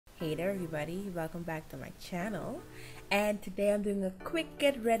Hey there everybody, welcome back to my channel, and today I'm doing a quick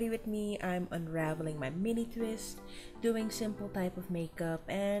get ready with me. I'm unraveling my mini twist, doing simple type of makeup,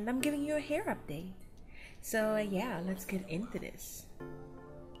 and I'm giving you a hair update. So yeah, let's get into this.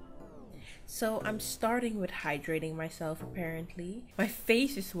 So I'm starting with hydrating myself apparently. My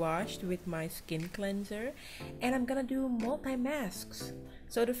face is washed with my skin cleanser, and I'm gonna do multi-masks.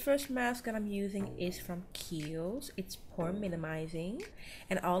 So the first mask that I'm using is from Kiehl. It's Pore Minimizing,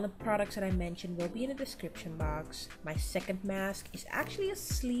 and all the products that I mentioned will be in the description box. My second mask is actually a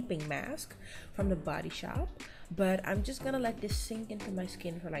sleeping mask from the Body Shop, but I'm just gonna let this sink into my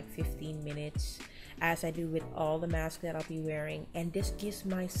skin for like 15 minutes as I do with all the masks that I'll be wearing, and this gives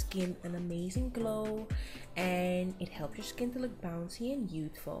my skin an amazing glow, and it helps your skin to look bouncy and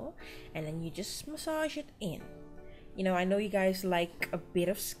youthful, and then you just massage it in. You know, I know you guys like a bit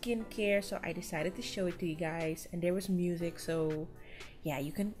of skincare, so I decided to show it to you guys, and there was music, so yeah,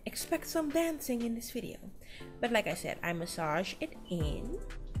 you can expect some dancing in this video. But like I said, I massage it in.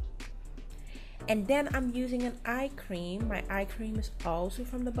 And then I'm using an eye cream. My eye cream is also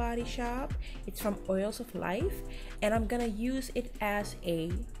from the Body Shop. It's from Oils of Life, and I'm gonna use it as a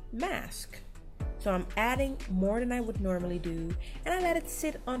mask. So I'm adding more than I would normally do, and I let it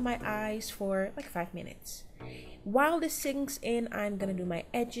sit on my eyes for like 5 minutes. While this sinks in, I'm gonna do my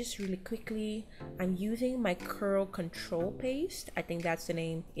edges really quickly. I'm using my curl control paste. I think that's the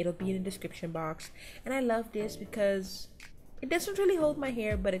name. It'll be in the description box. And I love this because it doesn't really hold my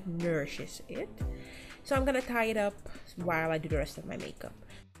hair, but it nourishes it. So I'm gonna tie it up while I do the rest of my makeup.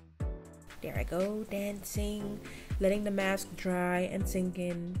 There I go, dancing, letting the mask dry and sink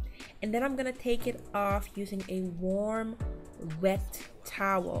in. And then I'm gonna take it off using a warm, wet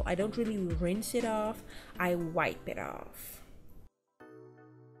towel. I don't really rinse it off, I wipe it off.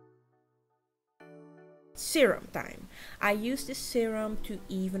 Serum time. I use this serum to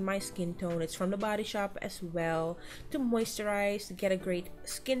even my skin tone. It's from the Body Shop as well, to moisturize, to get a great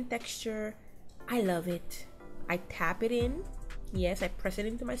skin texture. I love it. I tap it in. Yes, I press it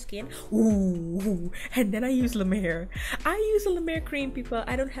into my skin. Ooh, and then I use La Mer. I use a La Mer cream, people.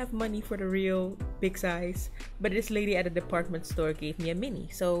 I don't have money for the real big size, but this lady at the department store gave me a mini,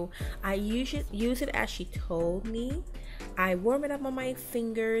 so I use it as she told me. I warm it up on my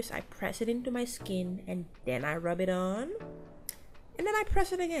fingers, I press it into my skin, and then I rub it on, and then I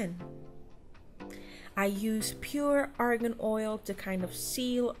press it again. I use pure argan oil to kind of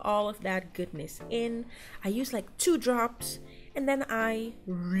seal all of that goodness in. I use like 2 drops, and then I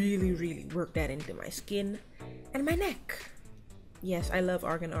really work that into my skin and my neck. Yes, I love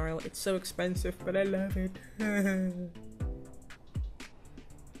argan oil. It's so expensive, but I love it.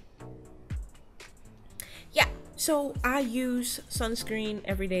 Yeah, so I use sunscreen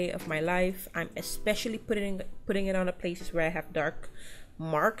every day of my life. I'm especially putting it on the places where I have dark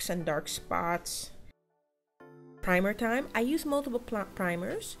marks and dark spots. Primer time. I use multiple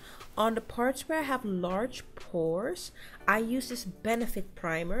primers. On the parts where I have large pores, I use this Benefit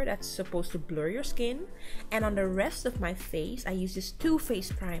primer that's supposed to blur your skin, and on the rest of my face, I use this Too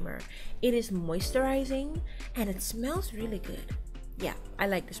Faced primer. It is moisturizing and it smells really good. Yeah, I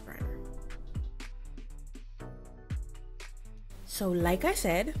like this primer. So like I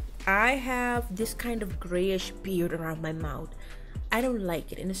said, I have this kind of grayish beard around my mouth. I don't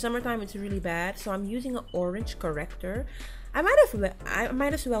like it. In the summertime, it's really bad, so I'm using an orange corrector. I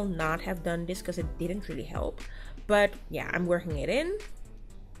might as well not have done this because it didn't really help, but yeah, I'm working it in.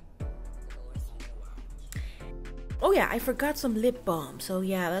 Oh yeah, I forgot some lip balm, so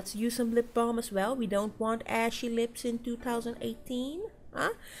yeah, let's use some lip balm as well. We don't want ashy lips in 2018,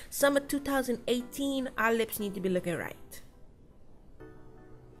 huh? Summer 2018, our lips need to be looking right.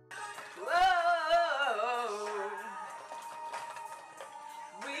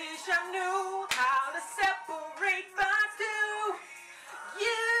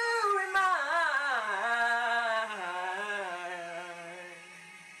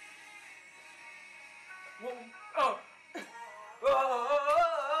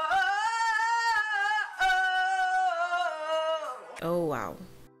 Oh wow.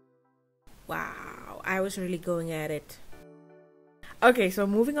 Wow, I was really going at it. Okay, so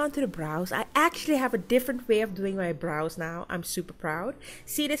moving on to the brows. I actually have a different way of doing my brows now. I'm super proud.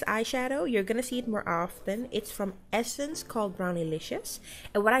 See this eyeshadow? You're gonna see it more often. It's from Essence, called Brownie'licious.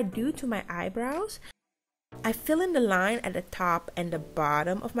 And what I do to my eyebrows, I fill in the line at the top and the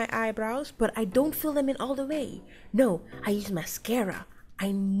bottom of my eyebrows, but I don't fill them in all the way. No, I use mascara.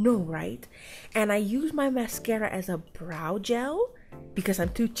 I know, right? And I use my mascara as a brow gel because I'm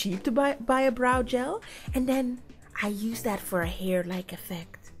too cheap to buy a brow gel, and then I use that for a hair-like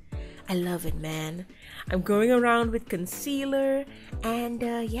effect. I love it, man. I'm going around with concealer and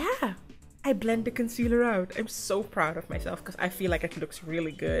yeah, I blend the concealer out. I'm so proud of myself because I feel like it looks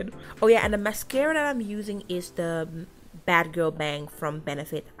really good. Oh yeah, and the mascara that I'm using is the BADgal Bang from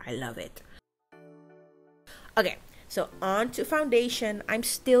Benefit. I love it. Okay, so on to foundation. I'm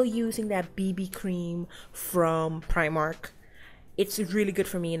still using that BB cream from Primark. It's really good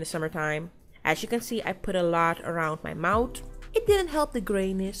for me in the summertime. As you can see, I put a lot around my mouth. It didn't help the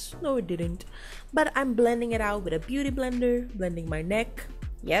grayness. No, it didn't. But I'm blending it out with a beauty blender, blending my neck.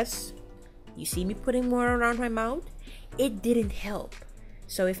 Yes, you see me putting more around my mouth. It didn't help.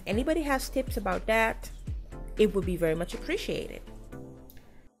 So if anybody has tips about that, it would be very much appreciated.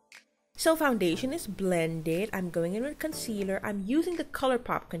 So foundation is blended. I'm going in with concealer. I'm using the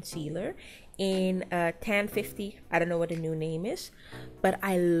Colourpop concealer in Tan 50. I don't know what the new name is, but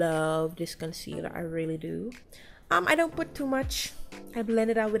I love this concealer. I really do. I don't put too much. I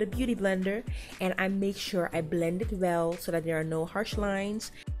blend it out with a beauty blender, and I make sure I blend it well so that there are no harsh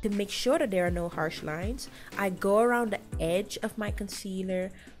lines. To make sure that there are no harsh lines, I go around the edge of my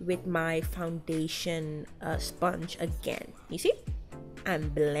concealer with my foundation sponge again. You see? I'm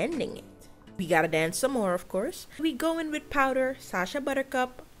blending it. We gotta dance some more, of course. We go in with powder, Sacha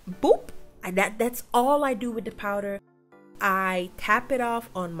Buttercup. Boop! That's all I do with the powder. I tap it off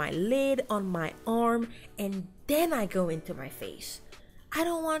on my lid, on my arm, and then I go into my face. I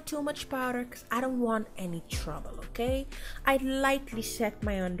don't want too much powder because I don't want any trouble, okay? I lightly set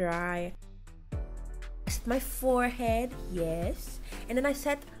my under eye, set my forehead, yes, and then I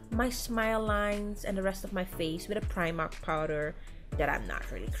set my smile lines and the rest of my face with a Primark powder that I'm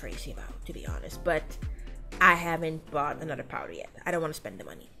not really crazy about, to be honest, but I haven't bought another powder yet. I don't want to spend the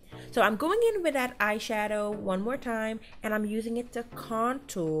money. So I'm going in with that eyeshadow one more time, and I'm using it to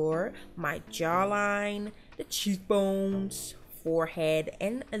contour my jawline, the cheekbones, forehead,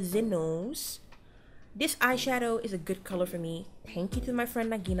 and the nose. This eyeshadow is a good color for me. Thank you to my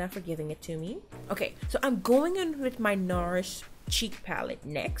friend Nagina for giving it to me. Okay, so I'm going in with my Nars cheek palette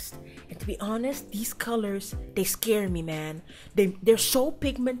next, and to be honest, these colors, they scare me, man. They're so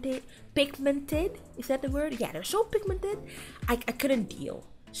pigmented. Is that the word? Yeah, they're so pigmented. I couldn't deal.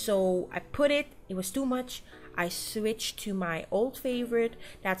 So I put it was too much. I switched to my old favorite.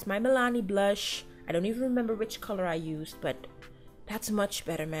 That's my Milani blush. I don't even remember which color I used, but that's much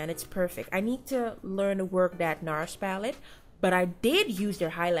better, man. It's perfect. I need to learn to work that Nars palette, but I did use their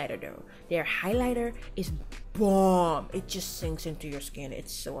highlighter though. Their highlighter is bomb. It just sinks into your skin.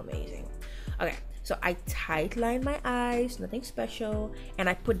 It's so amazing. Okay, so I tight line my eyes, nothing special, and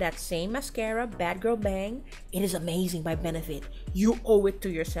I put that same mascara, BADgal Bang. It is amazing by Benefit. You owe it to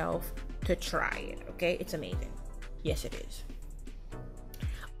yourself to try it, okay? It's amazing. Yes, it is.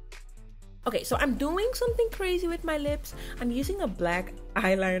 Okay, so I'm doing something crazy with my lips. I'm using a black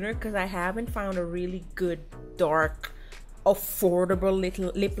eyeliner because I haven't found a really good, dark, affordable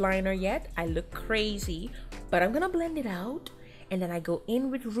little lip liner yet. I look crazy, but I'm gonna blend it out. And then I go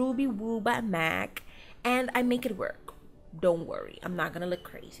in with Ruby Woo by MAC, and I make it work. Don't worry, I'm not gonna look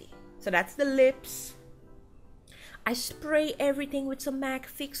crazy. So that's the lips. I spray everything with some MAC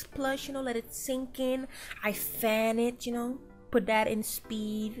Fix Plus, you know, let it sink in. I fan it, you know, put that in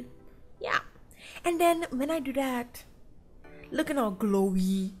speed. Yeah. And then when I do that, looking all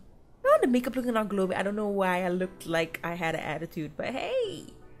glowy. Oh, the makeup looking all glowy. I don't know why I looked like I had an attitude, but hey.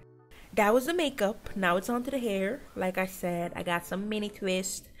 That was the makeup. Now it's on to the hair. Like I said, I got some mini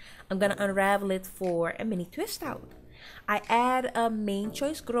twist. I'm gonna unravel it for a mini twist out. I add a Main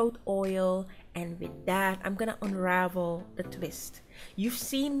Choice Growth Oil, and with that, I'm gonna unravel the twist. You've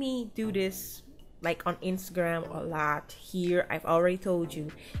seen me do this like on Instagram a lot. Here, I've already told you,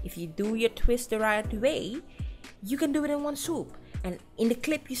 if you do your twist the right way, you can do it in one swoop. And in the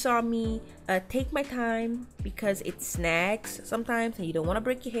clip you saw me take my time because it snags sometimes and you don't want to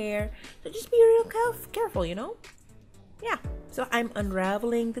break your hair. So just be real careful, you know? Yeah, so I'm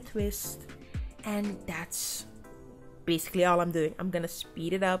unraveling the twist, and that's basically all I'm doing. I'm gonna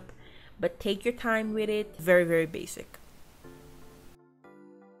speed it up, but take your time with it. Very, very basic.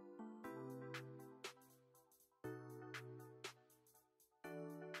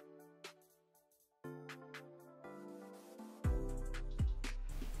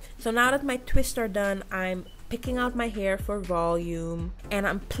 So now that my twists are done, I'm picking out my hair for volume, and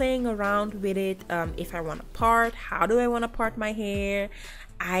I'm playing around with it. If I want to part, how do I want to part my hair?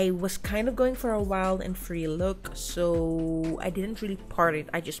 I was kind of going for a wild and free look, so I didn't really part it.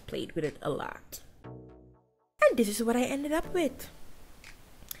 I just played with it a lot. And this is what I ended up with.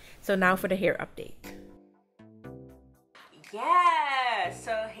 So now for the hair update. Yeah! Yeah,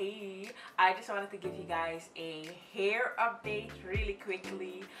 so hey, I just wanted to give you guys a hair update really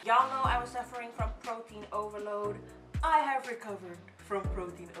quickly. Y'all know I was suffering from protein overload. I have recovered from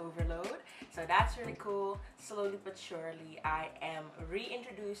protein overload, so that's really cool. Slowly but surely I am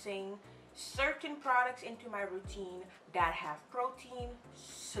reintroducing certain products into my routine that have protein,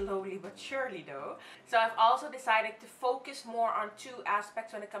 slowly but surely though. So I've also decided to focus more on two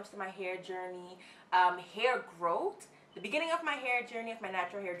aspects when it comes to my hair journey. Hair growth. The beginning of my hair journey, of my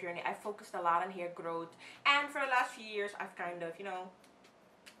natural hair journey, I focused a lot on hair growth, and for the last few years I've kind of,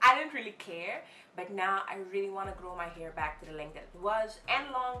 I didn't really care, but now I really want to grow my hair back to the length that it was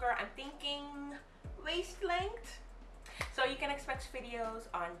and longer. I'm thinking waist length. So you can expect videos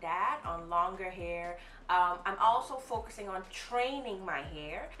on that, on longer hair. I'm also focusing on training my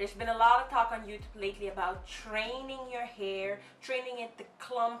hair. There's been a lot of talk on YouTube lately about training your hair, training it to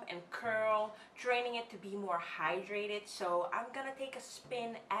clump and curl, training it to be more hydrated. So I'm gonna take a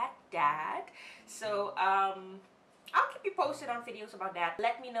spin at that. So I'll keep you posted on videos about that.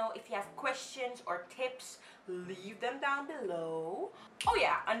 Let me know if you have questions or tips. Leave them down below. Oh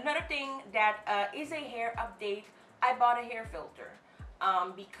yeah, another thing that is a hair update. I bought a hair filter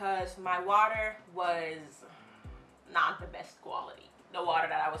because my water was not the best quality. The water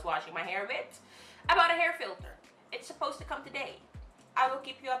that I was washing my hair with. I bought a hair filter. It's supposed to come today. I will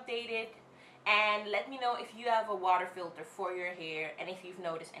keep you updated, and let me know if you have a water filter for your hair and if you've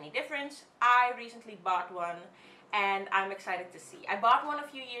noticed any difference. I recently bought one and I'm excited to see. I bought one a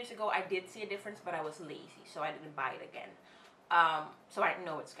few years ago. I did see a difference, but I was lazy, so I didn't buy it again. So I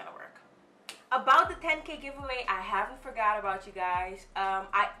know it's gonna work. About the 10K giveaway, I haven't forgot about you guys.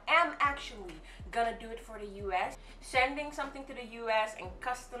 I am actually gonna do it for the US. Sending something to the US and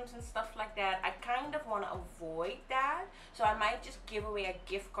customs and stuff like that, I kind of want to avoid that. So I might just give away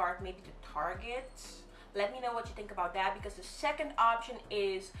a gift card maybe to Target. Let me know what you think about that, because the second option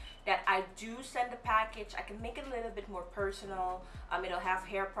is that I do send a package. I can make it a little bit more personal. It'll have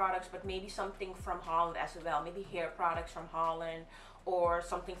hair products, but maybe something from Holland as well. Maybe hair products from Holland, or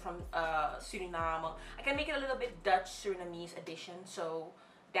something from Suriname. I can make it a little bit Dutch Surinamese edition, so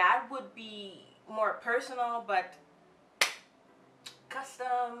that would be more personal, but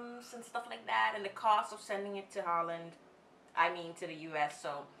customs and stuff like that, and the cost of sending it to Holland, I mean to the US.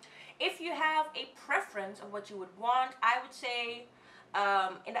 So if you have a preference of what you would want, I would say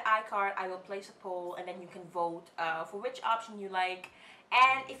in the iCard I will place a poll, and then you can vote for which option you like.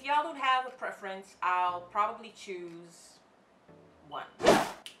 And if y'all don't have a preference, I'll probably choose one.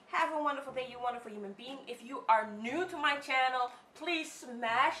 Have a wonderful day, you wonderful human being. If you are new to my channel, please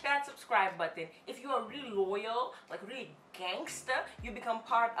smash that subscribe button. If you are really loyal, like really gangster, you become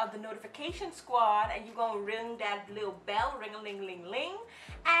part of the notification squad, and you're gonna ring that little bell, ring-a-ling-ling-ling,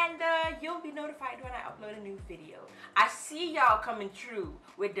 and you'll be notified when I upload a new video. I see y'all coming through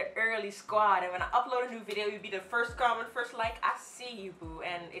with the early squad, and when I upload a new video, you'll be the first comment, first like. I see you, boo,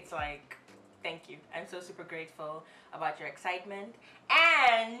 and it's like, thank you. I'm so super grateful about your excitement.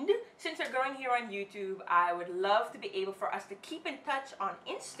 And since we're growing here on YouTube, I would love to be able for us to keep in touch on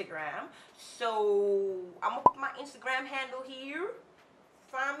Instagram. So I'm gonna put my Instagram handle here.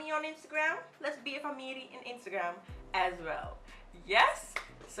 Find me on Instagram. Let's be a FAMIRI in Instagram as well. Yes?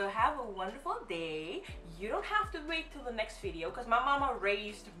 So have a wonderful day. You don't have to wait till the next video, because my mama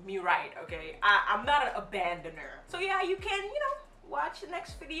raised me right, okay? I'm not an abandoner. So yeah, you can, watch the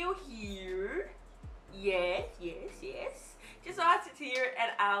next video here. Yes. Just watch it here,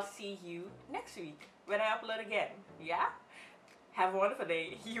 and I'll see you next week when I upload again. Yeah? Have a wonderful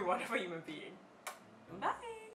day, you wonderful human being. Bye.